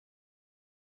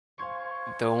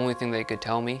The only thing they could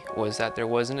tell me was that there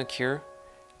wasn't a cure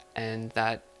and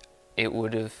that it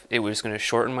was going to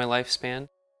shorten my lifespan.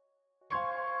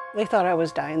 They thought I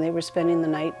was dying. They were spending the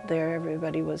night there.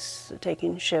 Everybody was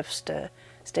taking shifts to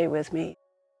stay with me.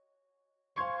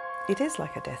 It is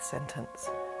like a death sentence,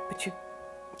 but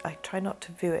I try not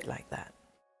to view it like that.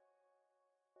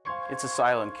 It's a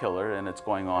silent killer and it's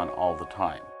going on all the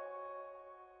time.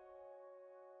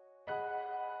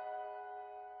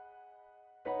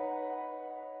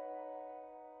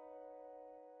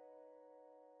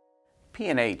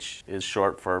 PNH is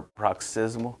short for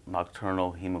Paroxysmal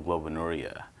Nocturnal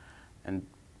Haemoglobinuria. And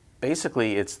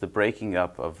basically it's the breaking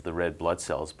up of the red blood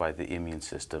cells by the immune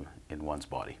system in one's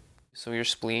body. So your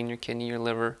spleen, your kidney, your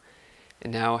liver,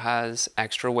 it now has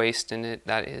extra waste in it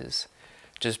that is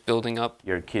just building up.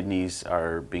 Your kidneys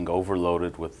are being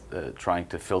overloaded with trying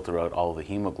to filter out all the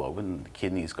hemoglobin. The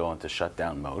kidneys go into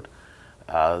shutdown mode.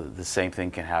 The same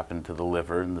thing can happen to the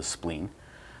liver and the spleen.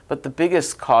 But the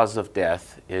biggest cause of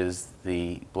death is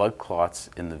the blood clots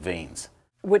in the veins.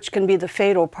 Which can be the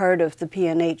fatal part of the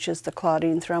PNH, is the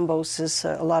clotting thrombosis.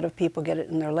 A lot of people get it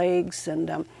in their legs,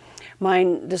 and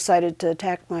mine decided to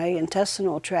attack my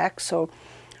intestinal tract, so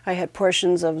I had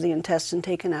portions of the intestine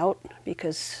taken out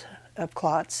because of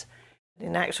clots.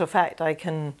 In actual fact, I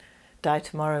can die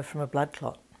tomorrow from a blood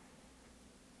clot.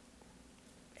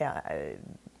 Yeah,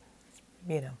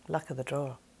 you know, luck of the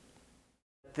draw.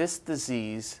 This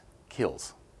disease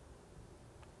kills,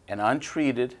 and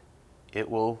untreated, it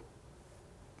will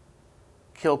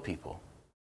kill people.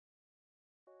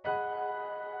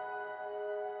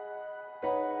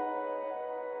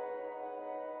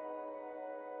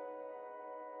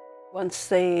 Once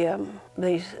they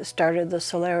started the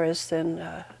Soliris,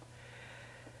 then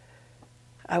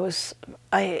I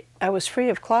was free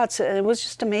of clots, and it was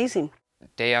just amazing.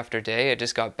 Day after day, it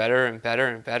just got better and better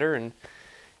and better, and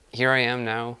here I am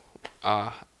now,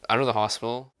 out of the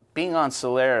hospital. Being on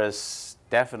Soliris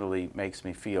definitely makes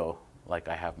me feel like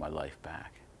I have my life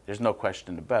back. There's no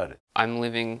question about it. I'm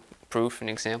living proof and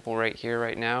example right here,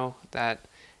 right now, that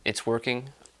it's working.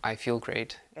 I feel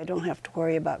great. I don't have to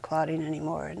worry about clotting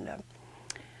anymore, and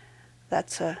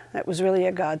that was really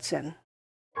a godsend.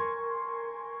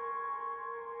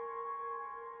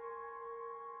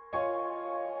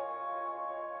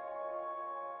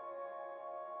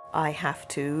 I have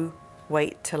to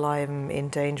wait till I'm in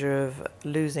danger of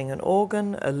losing an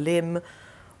organ, a limb,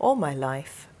 or my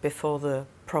life before the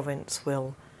province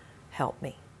will help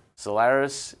me.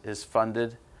 Soliris is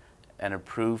funded and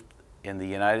approved in the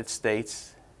United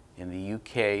States, in the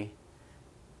UK,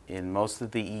 in most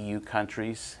of the EU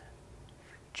countries,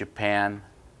 Japan,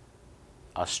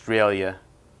 Australia,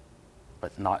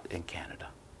 but not in Canada.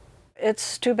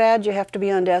 It's too bad you have to be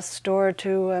on death's door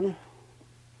to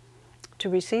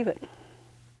receive it.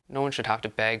 No one should have to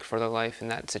beg for their life in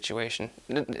that situation.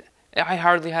 I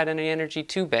hardly had any energy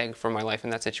to beg for my life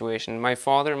in that situation. My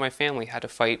father and my family had to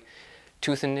fight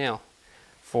tooth and nail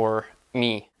for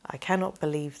me. I cannot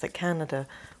believe that Canada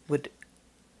would,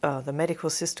 the medical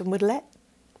system would let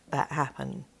that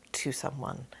happen to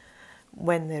someone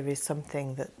when there is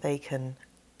something that they can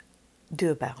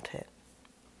do about it.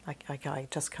 I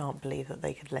just can't believe that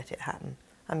they could let it happen.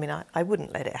 I mean, I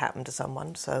wouldn't let it happen to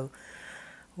someone, so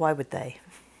why would they?